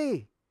are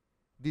they?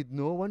 Did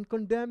no one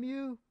condemn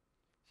you?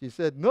 She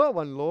said, no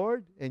one,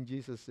 Lord. And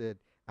Jesus said,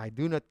 I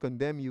do not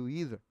condemn you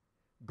either.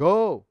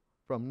 Go,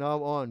 from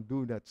now on,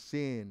 do not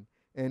sin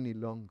any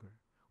longer.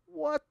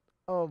 What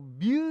a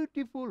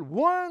beautiful,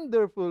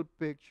 wonderful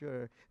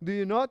picture. Do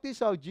you notice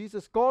how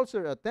Jesus calls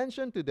her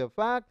attention to the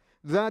fact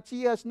that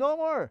she has no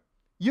more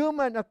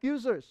human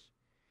accusers?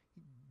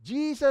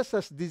 Jesus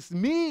has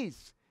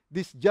dismissed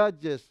these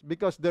judges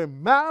because their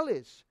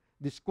malice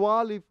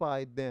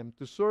disqualified them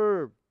to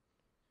serve.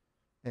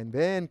 And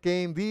then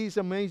came these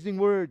amazing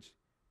words,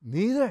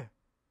 neither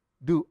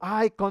do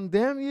I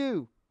condemn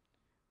you.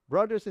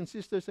 Brothers and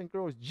sisters in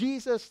Christ,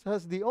 Jesus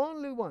has the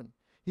only one.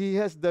 He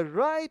has the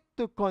right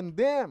to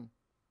condemn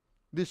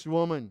this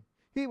woman.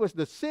 He was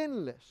the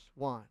sinless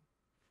one,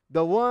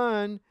 the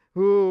one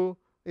who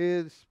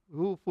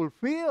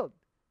fulfilled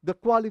the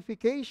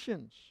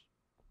qualifications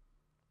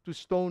to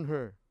stone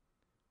her.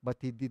 But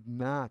he did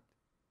not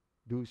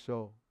do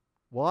so.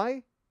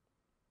 Why?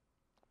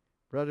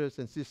 Brothers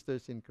and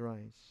sisters in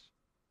Christ,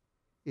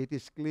 it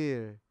is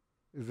clear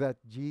that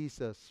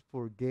Jesus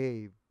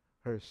forgave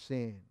her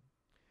sin.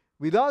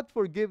 Without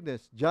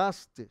forgiveness,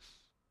 justice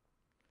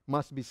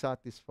must be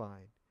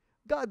satisfied.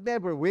 God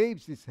never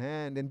waves his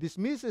hand and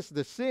dismisses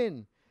the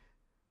sin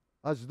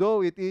as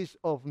though it is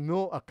of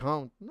no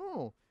account.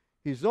 No.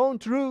 His own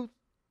truth,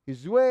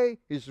 his way,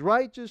 his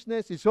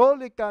righteousness, his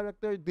holy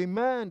character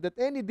demand that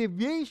any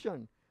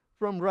deviation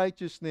from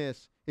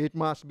righteousness, it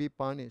must be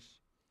punished.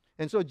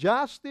 And so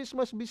justice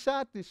must be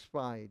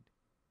satisfied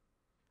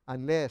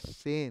unless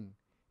sin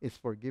is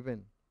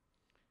forgiven.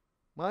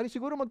 Maaari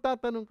siguro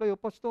magtatanong kayo,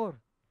 Pastor,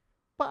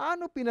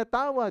 paano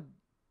pinatawad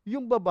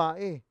yung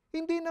babae?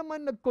 Hindi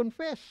naman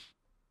nag-confess.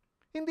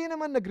 Hindi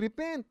naman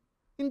nag-repent.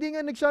 Hindi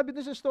nga nagsabi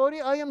na sa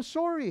story, I am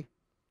sorry.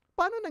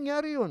 Paano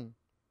nangyari yun?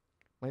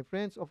 My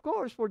friends, of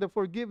course, for the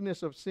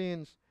forgiveness of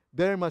sins,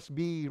 there must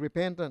be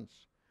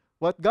repentance.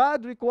 What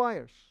God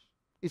requires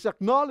is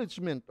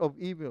acknowledgement of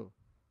evil.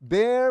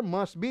 There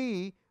must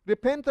be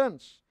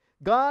repentance.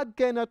 God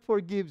cannot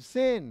forgive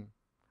sin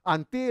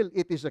until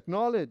it is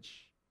acknowledged.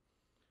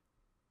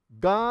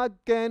 God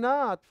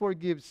cannot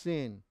forgive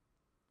sin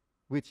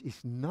which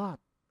is not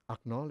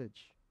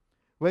acknowledged.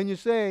 When you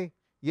say,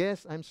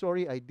 yes, I'm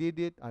sorry, I did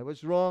it, I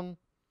was wrong,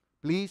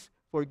 please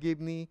forgive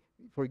me,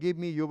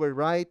 you were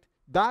right,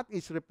 that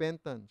is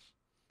repentance.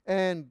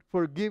 And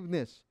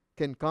forgiveness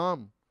can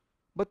come.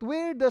 But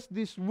where does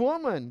this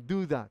woman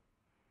do that?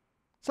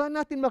 Saan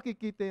natin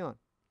makikita yon?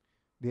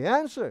 The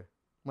answer,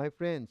 my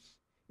friends,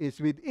 is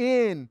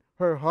within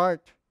her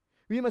heart.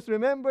 We must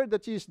remember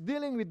that she is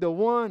dealing with the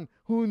one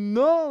who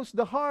knows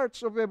the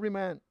hearts of every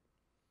man.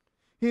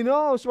 He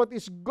knows what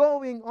is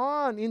going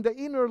on in the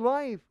inner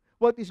life,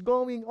 what is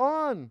going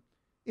on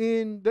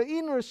in the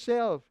inner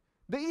self,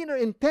 the inner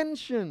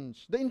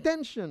intentions, the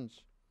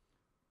intentions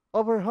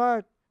of her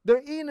heart,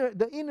 the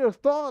inner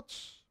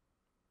thoughts.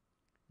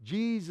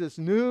 Jesus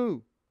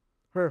knew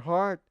her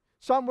heart.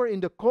 Somewhere in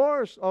the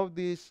course of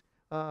this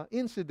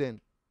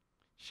incident,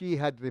 she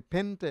had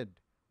repented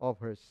of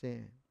her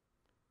sin.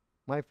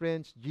 My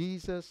friends,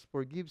 Jesus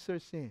forgives her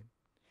sin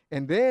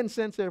and then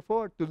sends her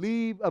forth to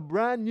live a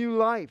brand new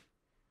life.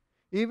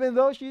 Even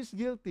though she is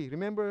guilty,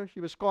 remember,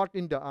 she was caught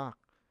in the act.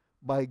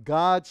 By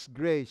God's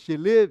grace, she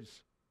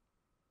lives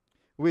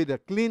with a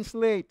clean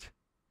slate,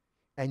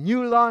 a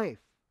new life,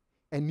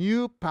 a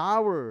new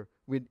power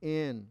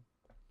within.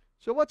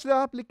 So what's the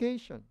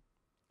application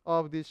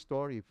of this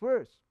story?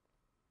 First,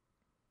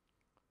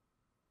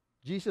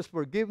 Jesus'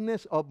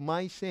 forgiveness of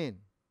my sin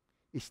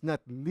is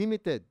not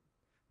limited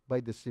by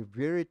the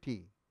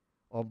severity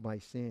of my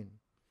sin.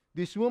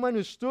 This woman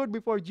who stood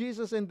before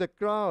Jesus and the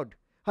crowd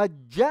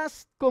had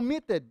just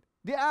committed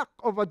the act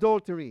of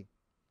adultery.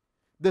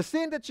 The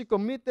sin that she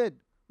committed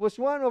was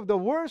one of the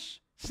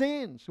worst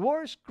sins,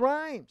 worst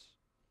crimes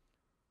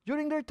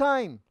during their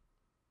time.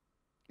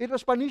 It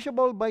was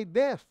punishable by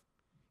death.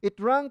 It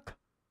ranked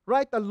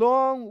right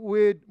along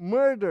with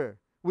murder,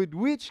 with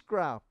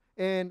witchcraft,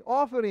 and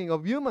offering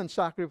of human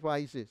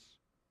sacrifices.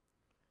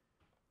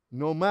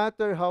 No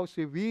matter how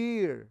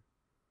severe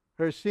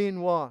her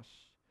sin was,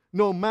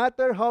 no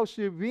matter how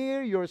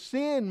severe your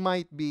sin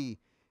might be,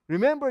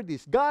 remember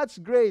this: God's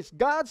grace,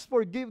 God's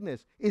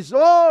forgiveness is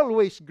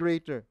always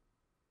greater.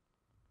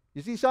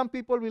 You see, some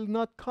people will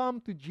not come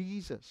to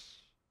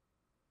Jesus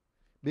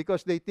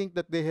because they think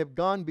that they have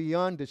gone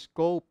beyond the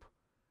scope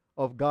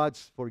of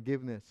God's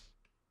forgiveness.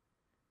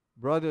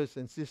 Brothers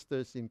and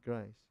sisters in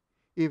Christ,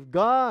 if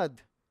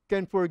God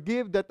can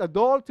forgive that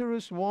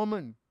adulterous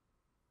woman,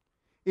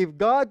 if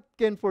God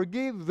can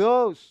forgive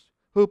those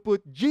who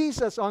put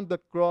Jesus on the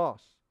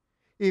cross,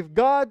 if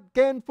God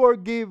can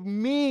forgive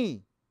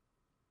me,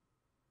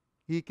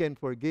 He can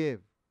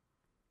forgive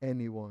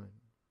anyone.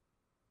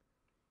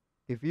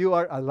 If you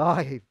are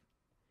alive,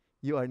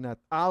 you are not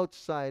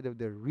outside of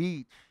the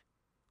reach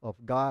of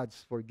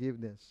God's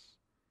forgiveness.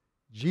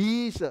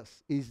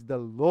 Jesus is the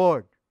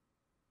Lord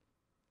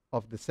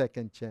of the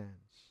second chance.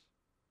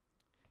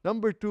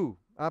 Number 2,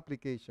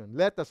 application.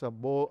 Let us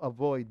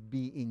avoid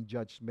being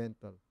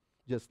judgmental,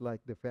 just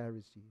like the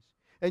Pharisees.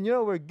 And you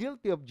know, we're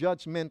guilty of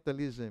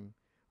judgmentalism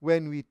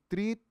when we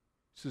treat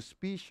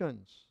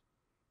suspicions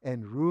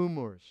and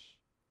rumors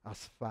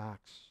as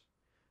facts.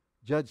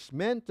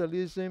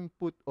 Judgmentalism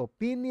put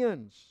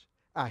opinions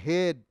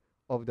ahead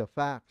of the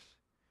facts.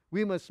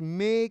 We must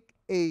make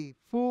a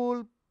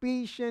full,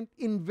 patient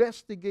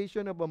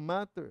investigation of a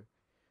matter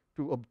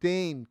to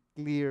obtain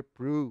clear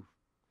proof.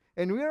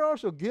 And we are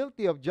also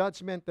guilty of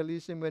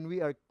judgmentalism when we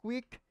are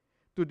quick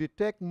to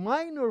detect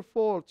minor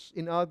faults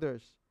in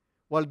others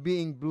while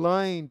being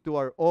blind to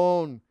our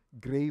own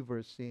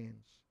graver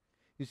sins.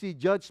 You see,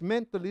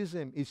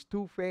 judgmentalism is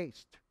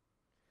two-faced.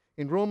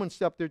 In Romans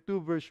chapter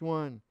 2, verse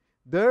 1,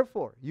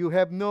 therefore, you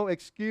have no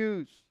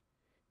excuse,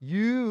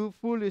 you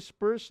foolish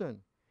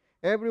person,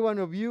 every one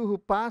of you who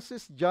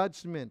passes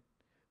judgment,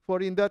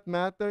 for in that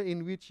matter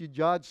in which you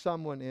judge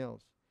someone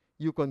else,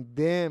 you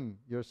condemn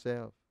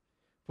yourself.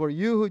 For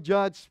you who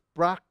judge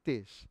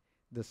practice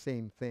the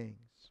same things.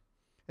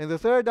 And the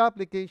third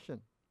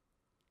application,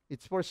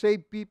 it's for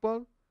saved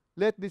people.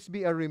 Let this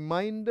be a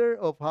reminder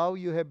of how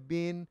you have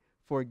been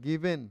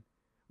forgiven.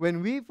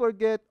 When we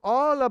forget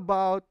all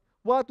about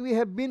what we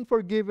have been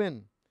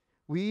forgiven,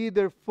 we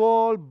either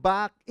fall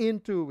back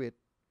into it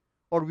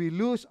or we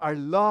lose our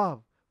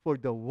love for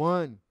the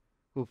one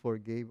who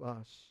forgave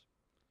us.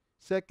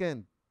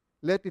 Second,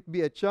 let it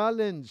be a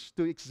challenge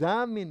to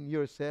examine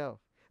yourself.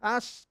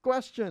 Ask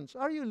questions.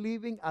 Are you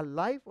living a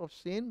life of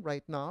sin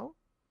right now?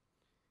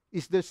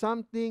 Is there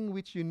something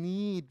which you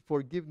need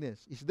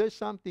forgiveness? Is there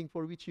something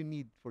for which you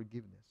need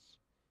forgiveness?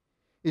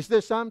 Is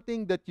there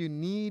something that you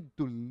need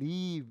to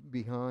leave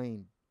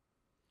behind?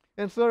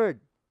 And third,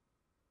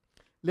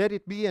 let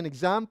it be an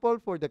example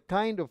for the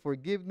kind of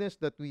forgiveness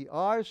that we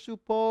are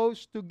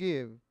supposed to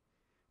give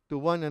to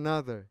one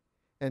another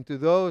and to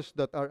those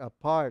that are a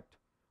part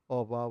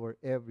of our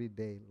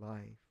everyday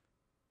life.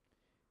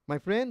 My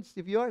friends,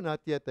 if you are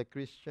not yet a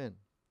Christian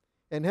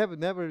and have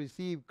never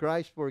received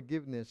Christ's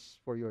forgiveness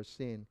for your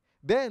sin,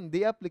 then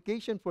the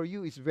application for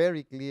you is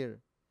very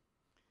clear.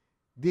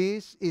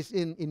 This is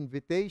an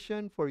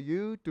invitation for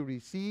you to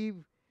receive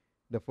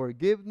the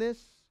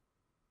forgiveness,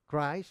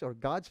 Christ or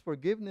God's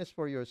forgiveness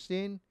for your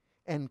sin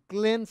and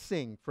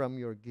cleansing from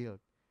your guilt.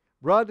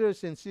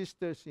 Brothers and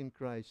sisters in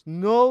Christ,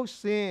 no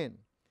sin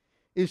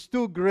is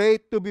too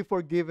great to be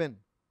forgiven,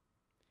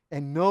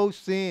 and no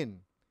sin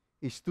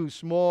is too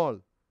small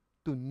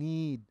to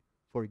need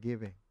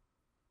forgiving.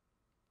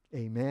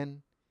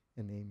 Amen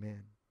and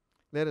amen.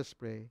 Let us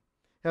pray.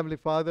 Heavenly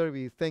Father,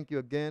 we thank you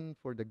again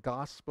for the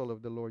gospel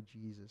of the Lord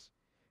Jesus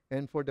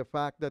and for the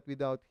fact that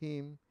without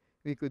Him,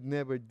 we could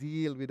never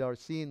deal with our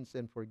sins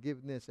and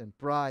forgiveness and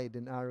pride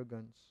and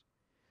arrogance.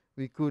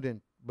 We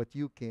couldn't, but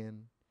you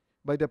can.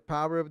 By the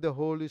power of the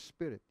Holy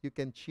Spirit, you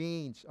can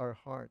change our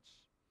hearts.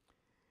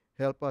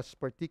 Help us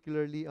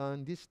particularly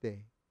on this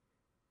day,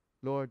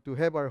 Lord, to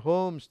have our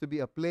homes to be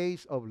a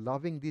place of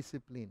loving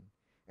discipline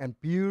and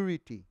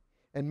purity,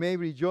 and may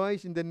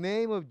rejoice in the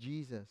name of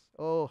Jesus.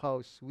 Oh,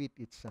 how sweet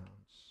it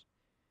sounds.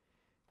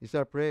 It's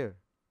our prayer.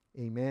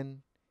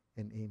 Amen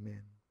and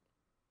amen.